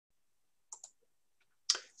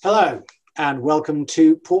Hello and welcome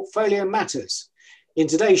to Portfolio Matters. In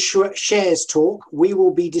today's shares talk, we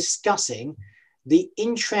will be discussing the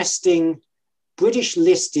interesting British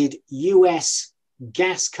listed US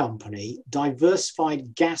gas company,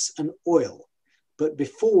 Diversified Gas and Oil. But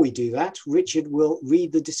before we do that, Richard will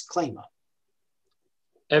read the disclaimer.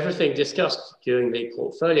 Everything discussed during the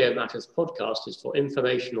Portfolio Matters podcast is for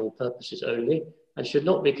informational purposes only and should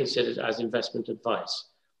not be considered as investment advice.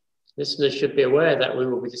 Listeners should be aware that we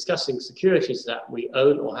will be discussing securities that we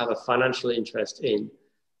own or have a financial interest in.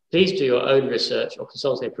 Please do your own research or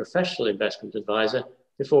consult a professional investment advisor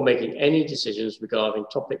before making any decisions regarding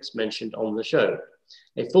topics mentioned on the show.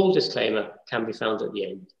 A full disclaimer can be found at the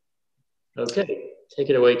end. Okay, take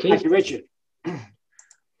it away, Keith. Thank you, Richard.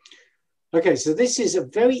 Okay, so this is a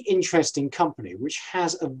very interesting company which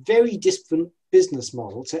has a very different business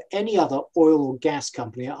model to any other oil or gas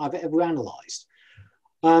company I've ever analysed.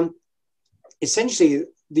 Essentially,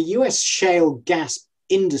 the US shale gas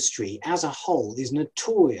industry as a whole is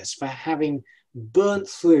notorious for having burnt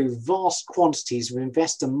through vast quantities of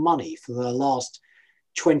investor money for the last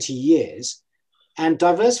 20 years. And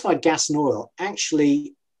Diversified Gas and Oil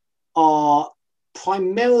actually are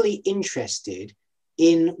primarily interested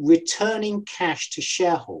in returning cash to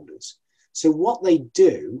shareholders. So what they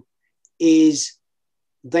do is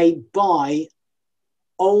they buy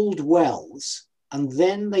old wells and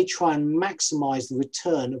then they try and maximize the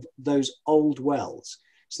return of those old wells.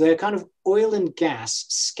 So they're kind of oil and gas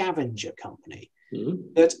scavenger company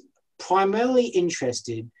that primarily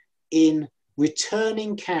interested in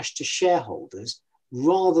returning cash to shareholders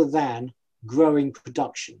rather than growing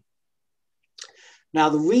production. Now,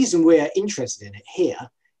 the reason we're interested in it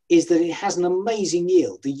here is that it has an amazing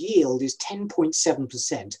yield. The yield is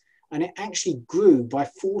 10.7%, and it actually grew by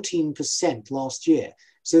 14% last year.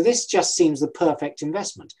 So this just seems the perfect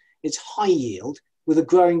investment. It's high yield with a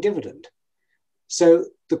growing dividend. So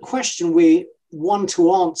the question we want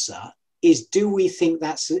to answer is, do we think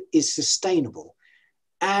that is sustainable?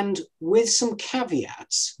 And with some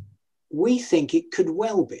caveats, we think it could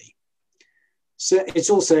well be. So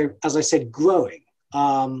it's also, as I said, growing.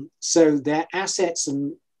 So their assets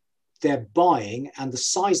and their buying and the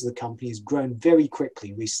size of the company has grown very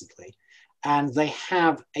quickly recently. And they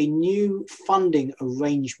have a new funding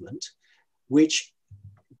arrangement which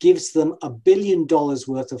gives them $1 billion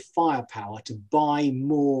worth of firepower to buy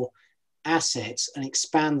more assets and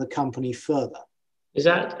expand the company further. Is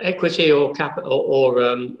that equity or capital or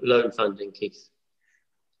loan funding, Keith?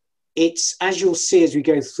 It's, as you'll see as we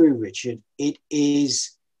go through, Richard, it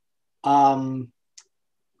is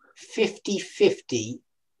 50-50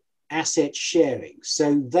 asset sharing.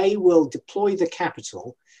 So they will deploy the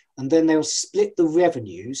capital and then they'll split the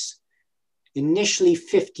revenues, initially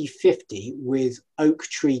 50-50 with Oak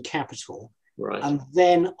Tree Capital. Right. And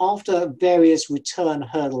then after various return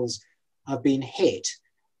hurdles have been hit,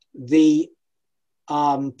 the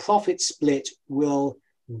profit split will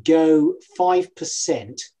go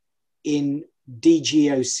 5% in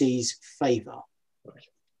DGOC's favor.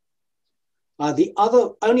 Right. The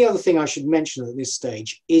only other thing I should mention at this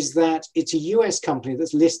stage is that it's a US company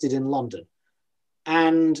that's listed in London.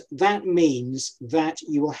 And that means that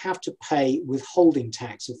you will have to pay withholding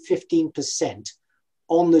tax of 15%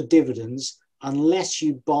 on the dividends unless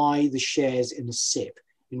you buy the shares in a SIP,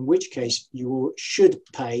 in which case you should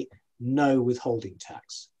pay no withholding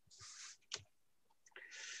tax.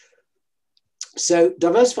 So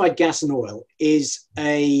Diversified Gas and Oil is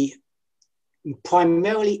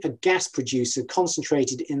primarily a gas producer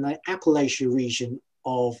concentrated in the Appalachia region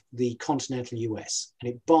of the continental US,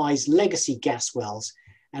 and it buys legacy gas wells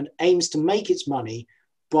and aims to make its money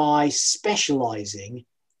by specializing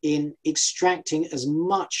in extracting as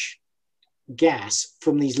much gas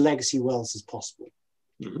from these legacy wells as possible.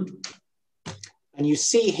 And you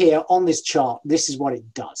see here on this chart, this is what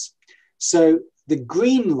it does. So the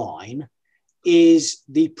green line is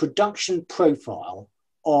the production profile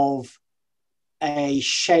of a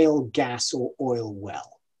shale gas or oil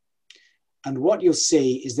well. And what you'll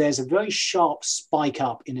see is there's a very sharp spike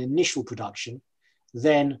up in initial production,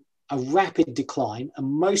 then a rapid decline. And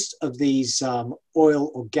most of these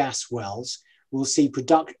oil or gas wells will see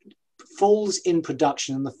falls in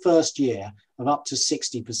production in the first year of up to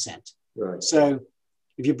 60%. Right. So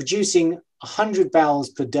if you're producing 100 barrels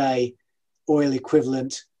per day oil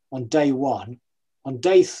equivalent on day one, on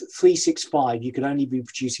day 365, you could only be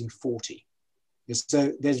producing 40.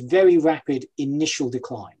 So there's very rapid initial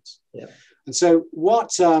declines. Yeah. And so what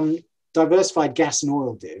Diversified Gas and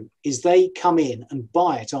Oil do is they come in and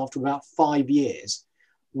buy it after about 5 years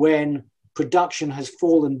when production has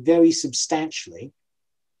fallen very substantially.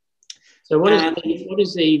 So what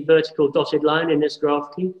is the vertical dotted line in this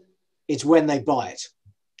graph, Keith? It's when they buy it.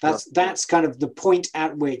 That's kind of the point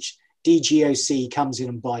at which DGOC comes in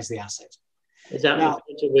and buys the asset. Is that the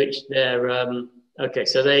point at which they're okay?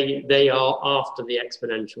 So they are after the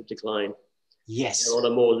exponential decline. Yes. They're on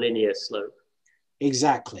a more linear slope.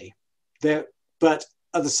 Exactly. But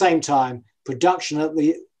at the same time, production at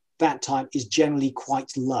that time is generally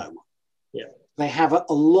quite low. Yeah. They have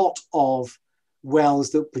a lot of wells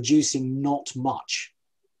that are producing not much.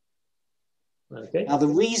 Okay. Now, the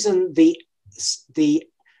reason the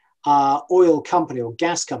oil company or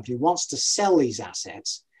gas company wants to sell these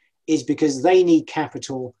assets is because they need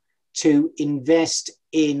capital to invest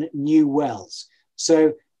in new wells.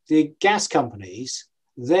 So the gas companies,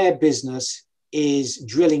 their business is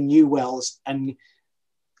drilling new wells and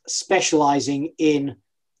specializing in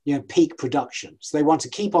peak production. So they want to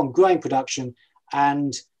keep on growing production,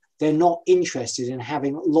 and they're not interested in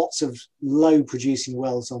having lots of low producing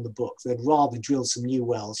wells on the book. They'd rather drill some new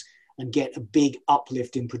wells and get a big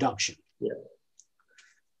uplift in production. Yeah.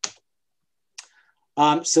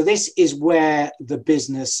 So this is where the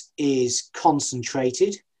business is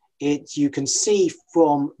concentrated. You can see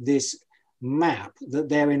from this map that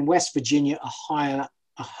they're in West Virginia,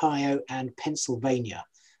 Ohio, and Pennsylvania,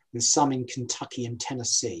 with some in Kentucky and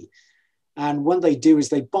Tennessee. And what they do is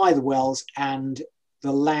they buy the wells and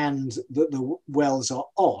the land that the wells are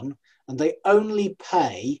on, and they only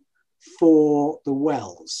pay for the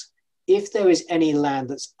wells. If there is any land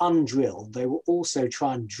that's undrilled, they will also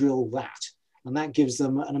try and drill that, and that gives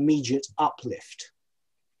them an immediate uplift.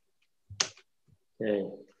 Okay.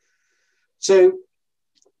 So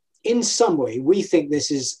in summary, we think this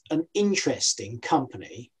is an interesting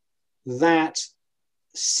company that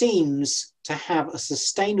seems to have a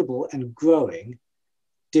sustainable and growing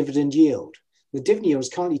dividend yield. The dividend yield is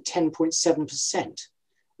currently 10.7%.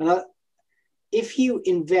 And if you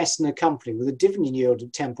invest in a company with a dividend yield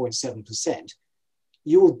of 10.7%,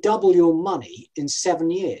 you will double your money in 7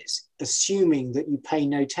 years, assuming that you pay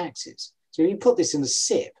no taxes. So if you put this in a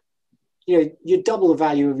SIP, you double the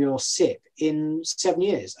value of your SIP in 7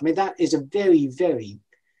 years. I mean, that is a very, very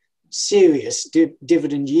serious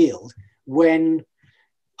dividend yield when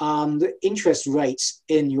the interest rates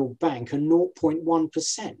in your bank are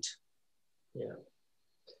 0.1%. Yeah.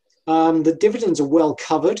 The dividends are well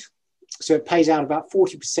covered, so it pays out about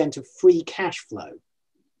 40% of free cash flow.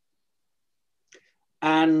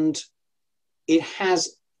 And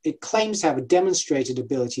it claims to have a demonstrated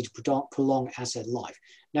ability to prolong asset life.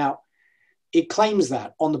 Now, it claims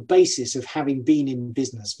that on the basis of having been in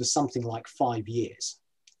business for something like 5 years.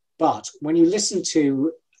 But when you listen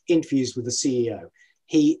to interviews with the CEO,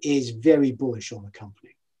 he is very bullish on the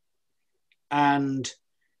company. And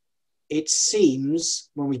it seems,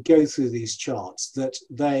 when we go through these charts, that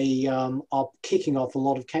they are kicking off a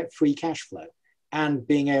lot of free cash flow and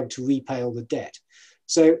being able to repay all the debt.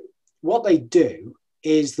 So what they do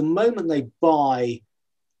is the moment they buy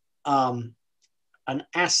an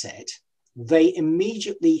asset, they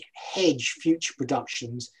immediately hedge future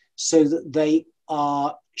productions so that they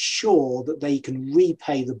are sure that they can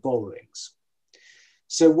repay the borrowings.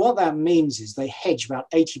 So what that means is they hedge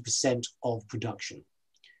about 80% of production.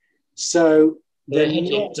 So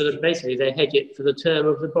basically they hedge it for the term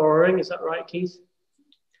of the borrowing. Is that right, Keith?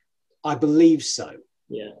 I believe so.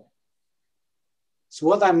 Yeah. So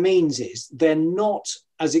what that means is they're not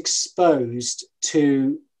as exposed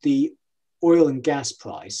to the oil and gas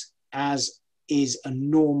price as is a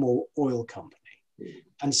normal oil company.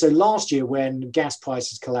 And so last year, when gas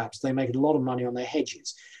prices collapsed, they made a lot of money on their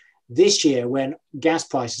hedges. This year, when gas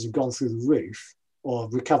prices have gone through the roof or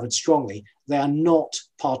recovered strongly, they are not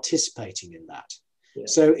participating in that. Yeah.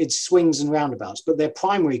 So it swings and roundabouts, but their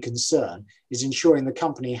primary concern is ensuring the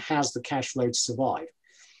company has the cash flow to survive.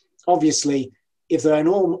 Obviously, if they're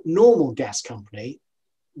a normal gas company,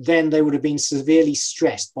 then they would have been severely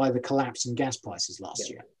stressed by the collapse in gas prices last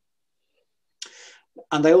year.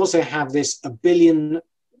 And they also have this $1 billion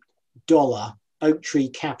Oaktree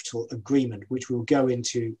Capital agreement, which we'll go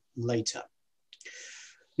into later.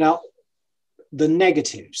 Now, the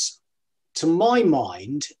negatives. To my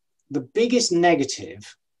mind, the biggest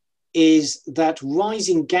negative is that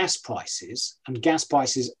rising gas prices, and gas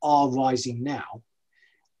prices are rising now,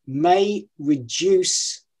 may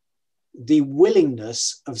reduce the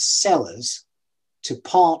willingness of sellers to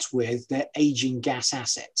part with their aging gas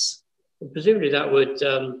assets. Presumably that would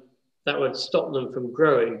stop them from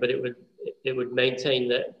growing, but it would maintain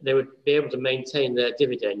that they would be able to maintain their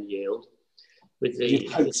dividend yield with the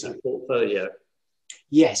portfolio.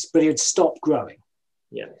 Yes, but it would stop growing.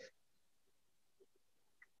 Yeah.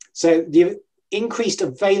 So increased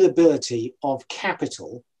availability of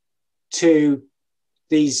capital to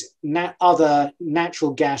these other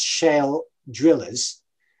natural gas shale drillers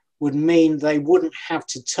would mean they wouldn't have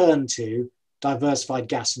to turn to diversified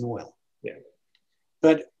gas and oil. Yeah.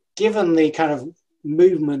 But given the kind of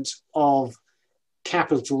movement of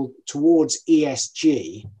capital towards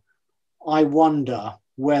ESG, I wonder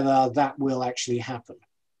whether that will actually happen.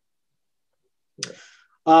 Yeah.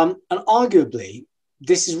 And arguably,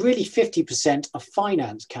 this is really 50% a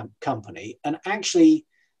finance company, and actually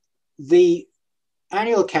the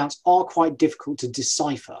annual accounts are quite difficult to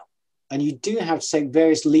decipher, and you do have to take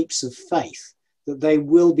various leaps of faith that they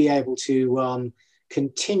will be able to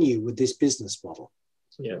continue with this business model.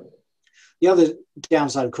 Yeah. The other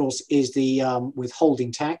downside, of course, is the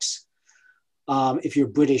withholding tax if you're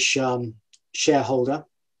a British shareholder.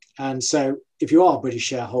 And so if you are a British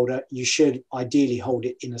shareholder, you should ideally hold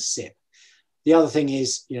it in a SIPP. The other thing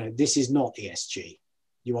is, this is not ESG.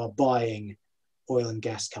 You are buying oil and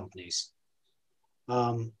gas companies.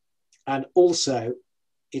 And also,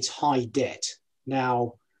 it's high debt.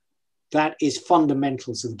 Now, that is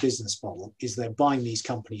fundamental to the business model, is they're buying these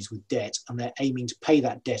companies with debt and they're aiming to pay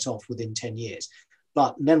that debt off within 10 years.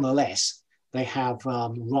 But nonetheless, they have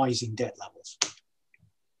rising debt levels.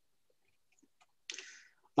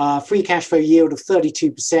 Free cash flow yield of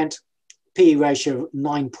 32%, PE ratio of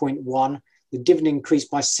 9.1. The dividend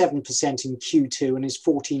increased by 7% in Q2 and is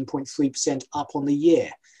 14.3% up on the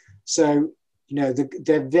year. So,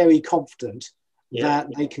 they're very confident that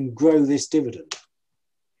they can grow this dividend.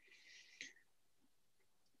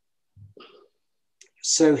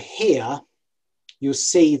 So here you'll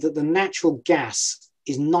see that the natural gas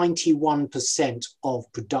is 91%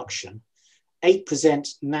 of production, 8%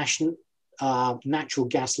 natural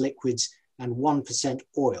gas liquids, and 1%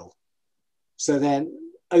 oil. So they're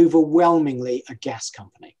overwhelmingly a gas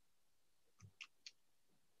company.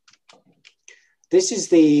 This is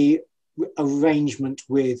the arrangement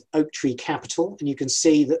with Oaktree Capital, and you can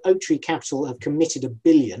see that Oaktree Capital have committed $1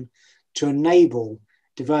 billion to enable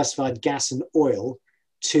Diversified Gas and Oil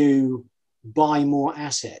to buy more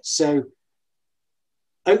assets. So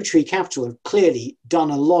Oaktree Capital have clearly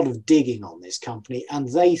done a lot of digging on this company,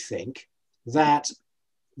 and they think that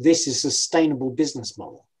this is a sustainable business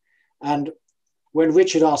model. And when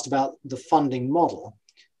Richard asked about the funding model,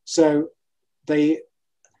 so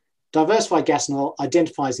Diversified Gas and Oil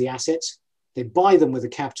identifies the assets, they buy them with the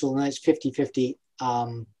capital, and then it's 50-50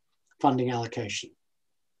 funding allocation.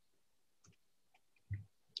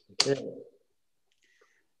 Okay.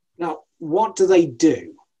 Now, what do they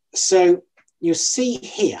do? So you see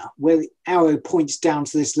here where the arrow points down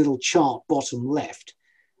to this little chart bottom left,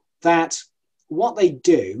 that what they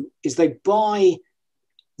do is they buy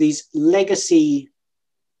these legacy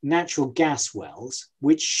natural gas wells,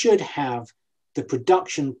 which should have the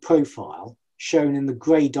production profile shown in the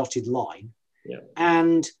grey dotted line. Yeah.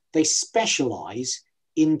 And they specialize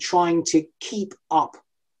in trying to keep up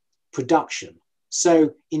production.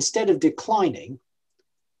 So instead of declining,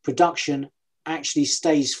 production actually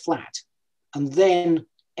stays flat. And then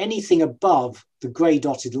anything above the grey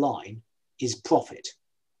dotted line is profit.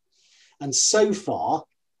 And so far,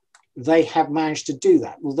 they have managed to do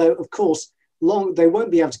that. Although, of course, they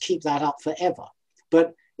won't be able to keep that up forever.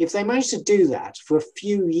 But if they manage to do that for a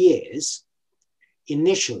few years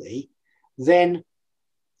initially, then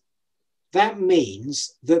that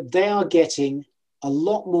means that they are getting a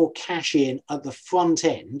lot more cash in at the front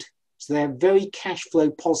end. So they're very cash flow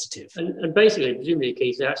positive. And basically, presumably,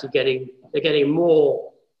 Keith, they're actually getting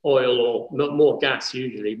more oil or more gas,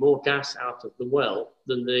 usually more gas out of the well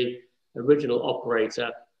than the original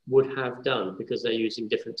operator would have done, because they're using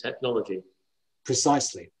different technology.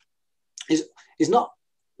 Precisely. It's not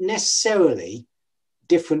necessarily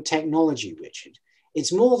different technology, Richard.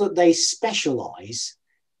 It's more that they specialize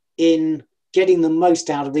in getting the most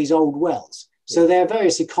out of these old wells. So there are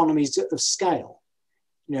various economies of scale.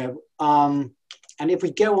 And if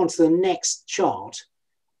we go on to the next chart,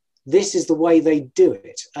 this is the way they do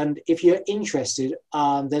it. And if you're interested,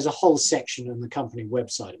 there's a whole section on the company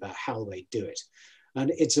website about how they do it. And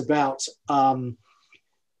it's about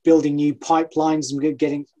building new pipelines and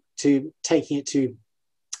taking it to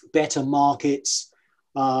better markets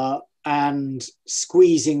and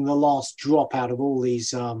squeezing the last drop out of all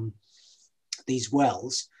these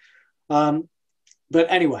wells. But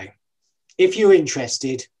anyway, if you're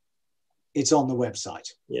interested, it's on the website.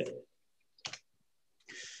 Yeah.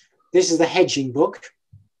 This is the hedging book.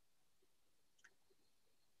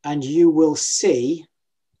 And you will see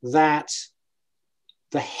that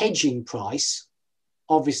the hedging price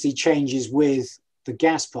obviously changes with the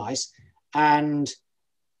gas price. And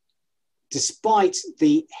despite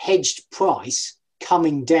the hedged price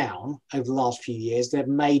coming down over the last few years, they've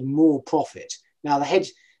made more profit. Now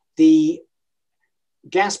the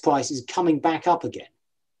gas price is coming back up again.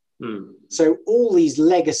 So all these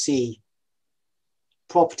legacy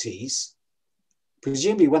properties,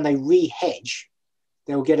 presumably when they re-hedge,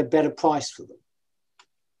 they'll get a better price for them.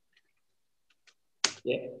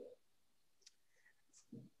 Yeah.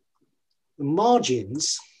 The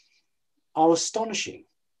margins are astonishing.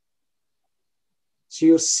 So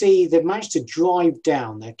you'll see they've managed to drive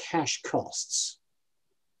down their cash costs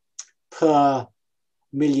per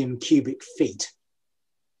million cubic feet.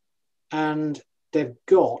 And they've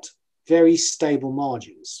got very stable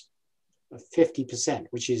margins of 50%,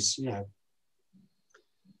 which is,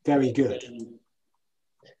 very good.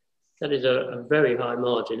 That is a very high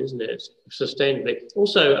margin, isn't it? Sustainably.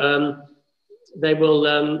 Also, they will,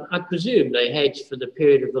 I presume, they hedge for the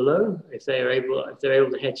period of the loan if they're able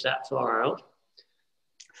to hedge that far out.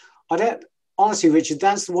 Honestly, Richard,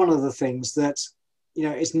 that's one of the things that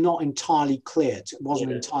it's not entirely clear. It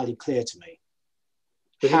wasn't entirely clear to me.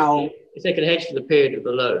 If they can hedge for the period of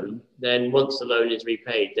the loan, then once the loan is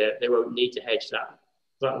repaid, they won't need to hedge that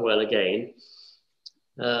well again.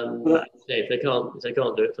 But if they can't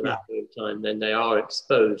do it for that period of time, then they are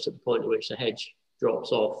exposed at the point at which the hedge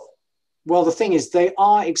drops off. Well, the thing is, they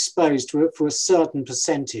are exposed to it for a certain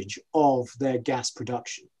percentage of their gas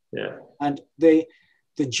production. Yeah. And the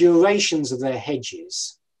durations of their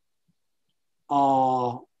hedges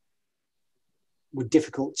were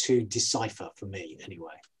difficult to decipher for me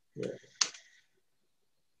anyway. Yeah.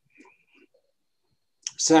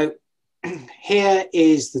 So here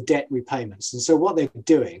is the debt repayments. And so what they're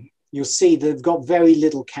doing, you'll see they've got very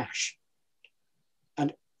little cash.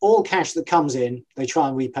 And all cash that comes in, they try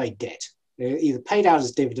and repay debt. They're either paid out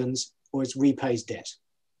as dividends or it repays debt.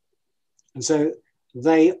 And so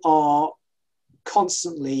they are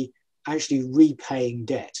constantly actually repaying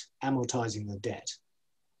debt, amortizing the debt.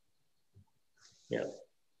 Yeah.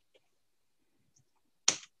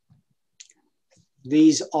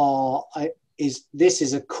 This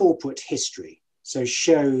is a corporate history, so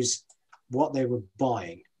shows what they were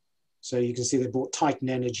buying. So you can see they bought Titan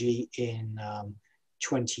Energy in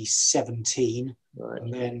 2017, right.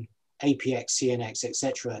 And then APX, CNX,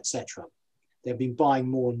 etc., etc. They've been buying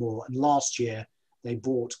more and more. And last year they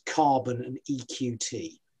bought Carbon and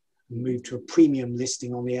EQT, and moved to a premium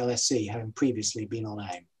listing on the LSE, having previously been on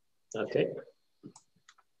AIM. Okay.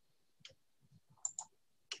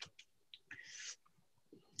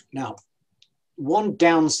 Now, one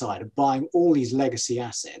downside of buying all these legacy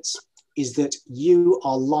assets is that you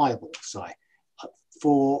are liable,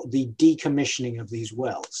 for the decommissioning of these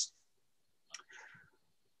wells.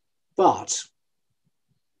 But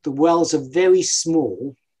the wells are very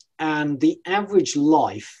small, and the average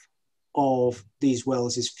life of these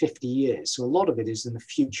wells is 50 years. So a lot of it is in the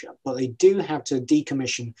future, but they do have to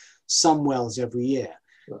decommission some wells every year.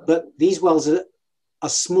 Right. But these wells are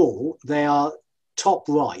small. They are top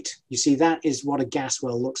right. You see, that is what a gas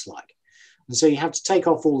well looks like. And so you have to take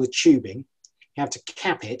off all the tubing, you have to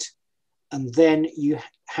cap it, and then you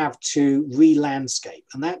have to re-landscape.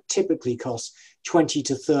 And that typically costs 20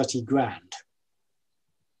 to 30 grand.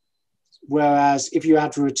 Whereas if you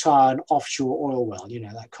had to retire an offshore oil well,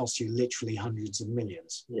 that costs you literally hundreds of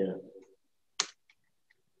millions. Yeah.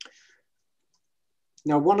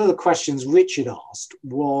 Now, one of the questions Richard asked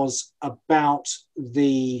was about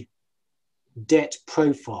the debt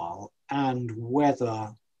profile and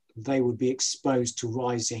whether they would be exposed to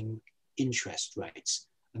rising interest rates.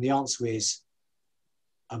 And the answer is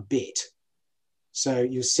a bit. So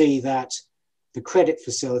you see that the credit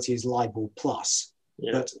facility is LIBOR plus,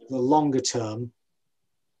 but the longer term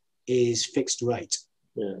is fixed rate.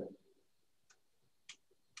 Yeah.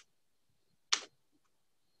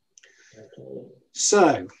 Okay.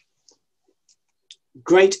 So,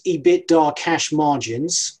 great EBITDA cash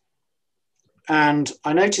margins. And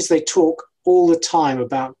I notice they talk all the time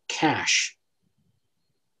about cash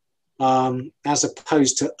as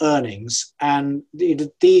opposed to earnings. And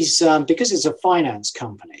these, because it's a finance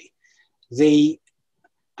company, the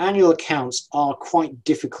annual accounts are quite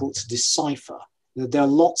difficult to decipher. There are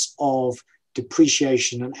lots of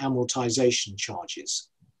depreciation and amortization charges.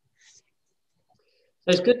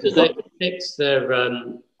 So it's good that they fix their,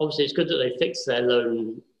 obviously it's good that they fix their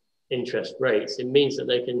loan interest rates. It means that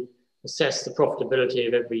they can assess the profitability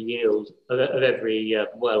of every yield, of every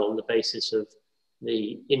well on the basis of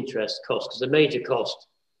the interest cost. Because the major cost,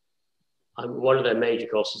 one of their major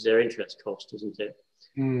costs is their interest cost, isn't it?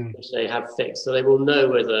 Which they have fixed. So they will know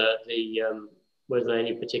whether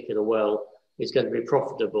any particular well is going to be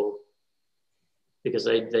profitable because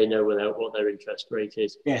they know what their interest rate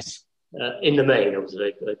is. Yes. In the main,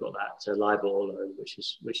 obviously, they've got that LIBOR loan, which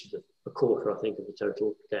is a quarter, I think, of the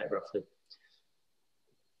total debt, roughly.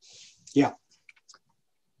 Yeah.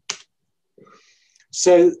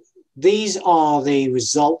 So these are the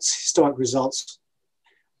results, historic results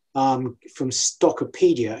from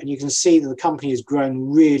Stockopedia, and you can see that the company has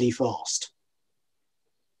grown really fast.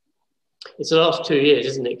 It's the last 2 years,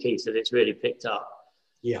 isn't it, Keith, that it's really picked up?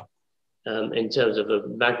 Yeah. In terms of the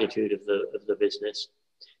magnitude of the business.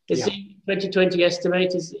 Is the 2020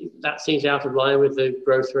 estimate, that seems out of line with the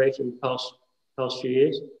growth rate in the past few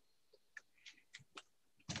years?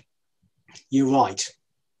 You're right.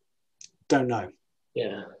 Don't know.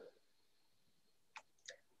 Yeah.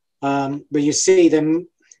 But you see them,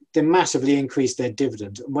 they massively increased their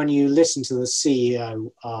dividend. When you listen to the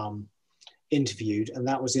CEO interviewed, and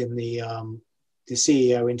that was in the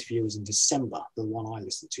CEO interview was in December, the one I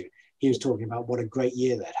listened to, he was talking about what a great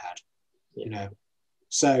year they'd had, you know.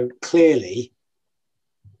 So clearly,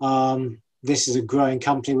 this is a growing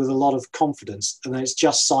company with a lot of confidence, and it's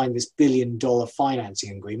just signed this $1 billion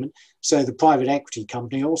financing agreement. So the private equity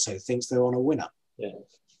company also thinks they're on a winner. Yeah.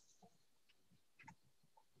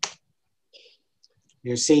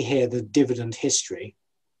 You see here the dividend history.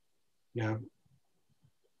 You know,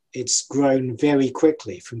 it's grown very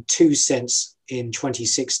quickly from 2 cents in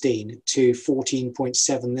 2016 to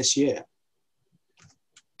 14.7 this year.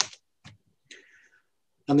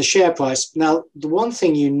 And the share price, now the one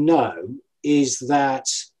thing you know is that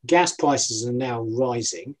gas prices are now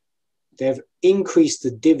rising. They've increased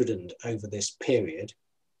the dividend over this period,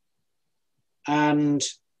 and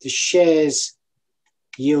the shares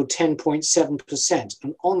yield 10.7%.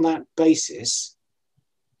 And on that basis,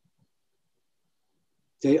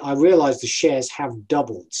 I realize the shares have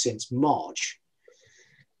doubled since March.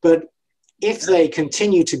 But if they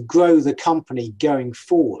continue to grow the company going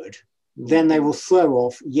forward, then they will throw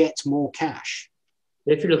off yet more cash.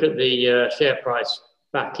 If you look at the share price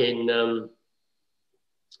back in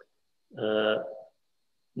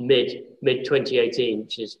mid 2018,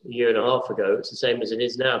 which is a year and a half ago, it's the same as it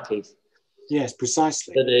is now, Keith. Yes,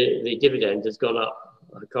 precisely. So the dividend has gone up.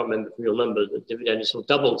 I can't remember from your numbers, but the dividend has sort of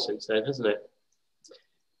doubled since then, hasn't it?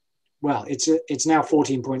 Well, it's now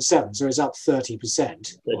 14.7, so it's up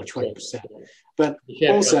 30% or 20%. But the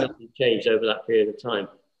share also price hasn't changed over that period of time.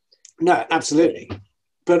 No, absolutely.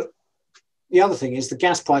 But the other thing is the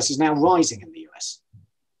gas price is now rising in the US.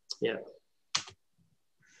 Yeah.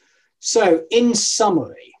 So in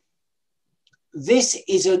summary, this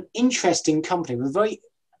is an interesting company with a very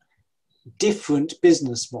different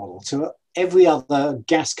business model to every other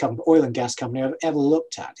gas company, oil and gas company I've ever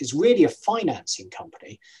looked at. It's really a financing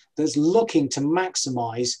company that's looking to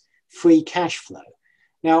maximize free cash flow.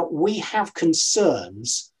 Now, we have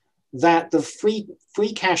concerns that the free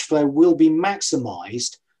cash flow will be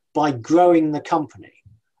maximized by growing the company.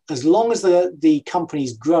 As long as the company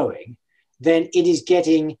is growing, then it is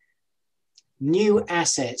getting new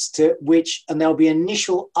assets to which, and there'll be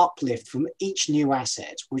initial uplift from each new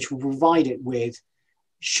asset, which will provide it with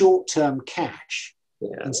short-term cash.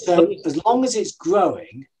 Yeah. And so as long as it's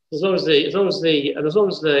growing, as long as the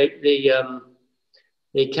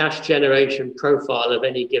cash generation profile of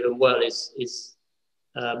any given well is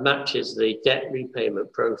matches the debt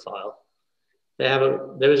repayment profile,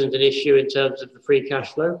 there isn't an issue in terms of the free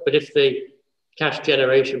cash flow. But if the cash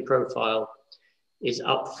generation profile is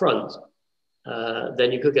up front,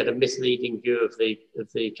 then you could get a misleading view of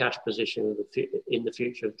the cash position in the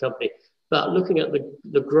future of the company. But looking at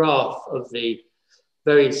the graph of the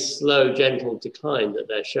very slow, gentle decline that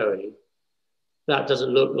they're showing, that doesn't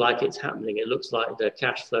look like it's happening. It looks like the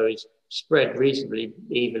cash flow is spread reasonably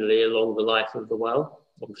evenly along the life of the well,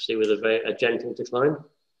 obviously with a gentle decline.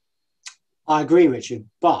 I agree, Richard.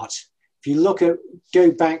 But if you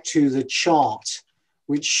go back to the chart,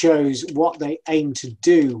 which shows what they aim to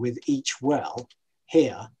do with each well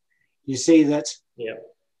here, you see that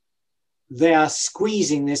they are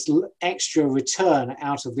squeezing this extra return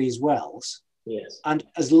out of these wells. Yes. And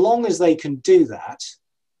as long as they can do that,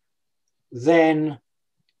 then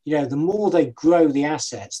the more they grow the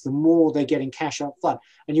assets, the more they're getting cash up front.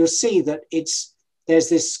 And you'll see that there's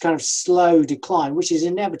this kind of slow decline, which is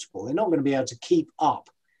inevitable. They're not going to be able to keep up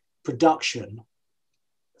production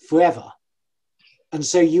forever. And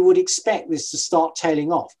so you would expect this to start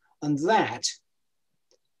tailing off. And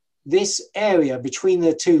this area between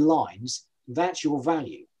the two lines, that's your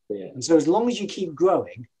value. Yeah. And so as long as you keep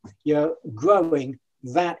growing, you're growing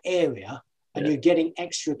that area and you're getting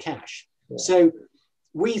extra cash. Yeah. So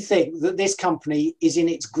we think that this company is in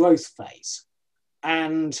its growth phase.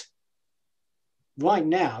 And right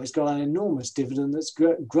now it's got an enormous dividend that's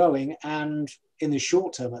growing, and in the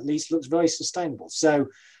short term at least looks very sustainable. So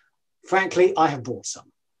frankly, I have bought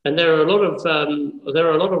some. And there are a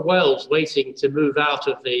lot of wells waiting to move out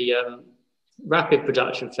of the rapid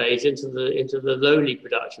production phase into the lowly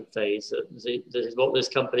production phase. That is what this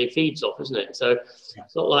company feeds off, isn't it? So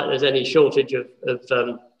it's not like there's any shortage of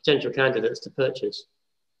potential candidates to purchase.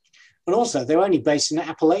 And also, they're only based in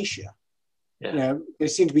Appalachia. Yeah. You know, they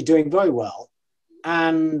seem to be doing very well,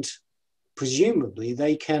 and presumably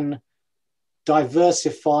they can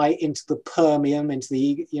diversify into the Permian, into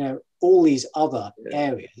the all these other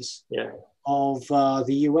areas of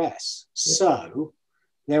the US. Yeah. So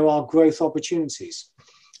there are growth opportunities.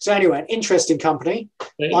 So anyway, an interesting company.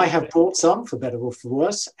 I have bought some, for better or for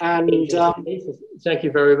worse. And thank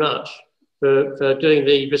you very much for doing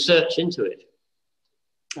the research into it.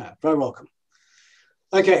 Very welcome.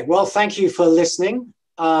 Okay, well, thank you for listening.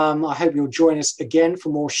 I hope you'll join us again for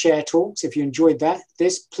more Share Talks. If you enjoyed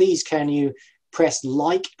this, please can you press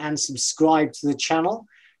like and subscribe to the channel.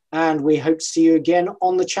 And we hope to see you again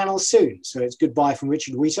on the channel soon. So it's goodbye from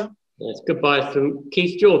Richard Wheater. Yes, goodbye from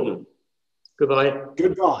Keith Jordan. Goodbye.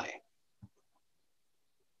 Goodbye.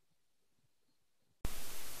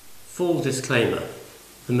 Full disclaimer.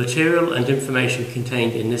 The material and information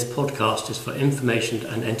contained in this podcast is for information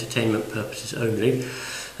and entertainment purposes only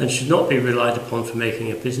and should not be relied upon for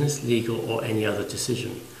making a business, legal or any other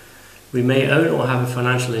decision. We may own or have a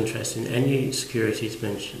financial interest in any securities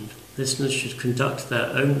mentioned. Listeners should conduct their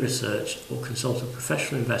own research or consult a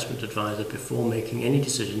professional investment advisor before making any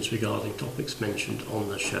decisions regarding topics mentioned on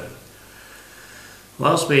the show.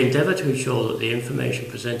 Whilst we endeavour to ensure that the information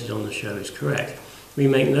presented on the show is correct, we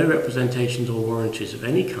make no representations or warranties of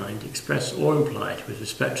any kind, express or implied, with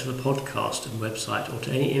respect to the podcast and website or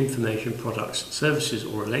to any information, products, services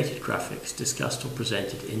or related graphics discussed or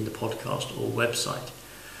presented in the podcast or website.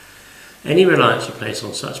 Any reliance you place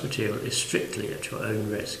on such material is strictly at your own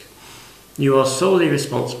risk. You are solely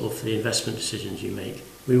responsible for the investment decisions you make.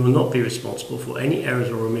 We will not be responsible for any errors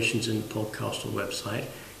or omissions in the podcast or website,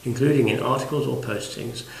 including in articles or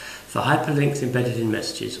postings, for hyperlinks embedded in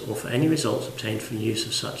messages, or for any results obtained from the use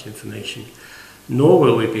of such information. Nor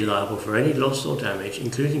will we be liable for any loss or damage,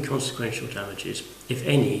 including consequential damages, if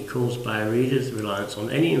any, caused by a reader's reliance on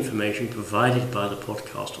any information provided by the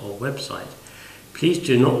podcast or website. Please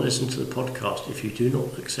do not listen to the podcast if you do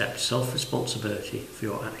not accept self-responsibility for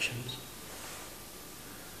your actions.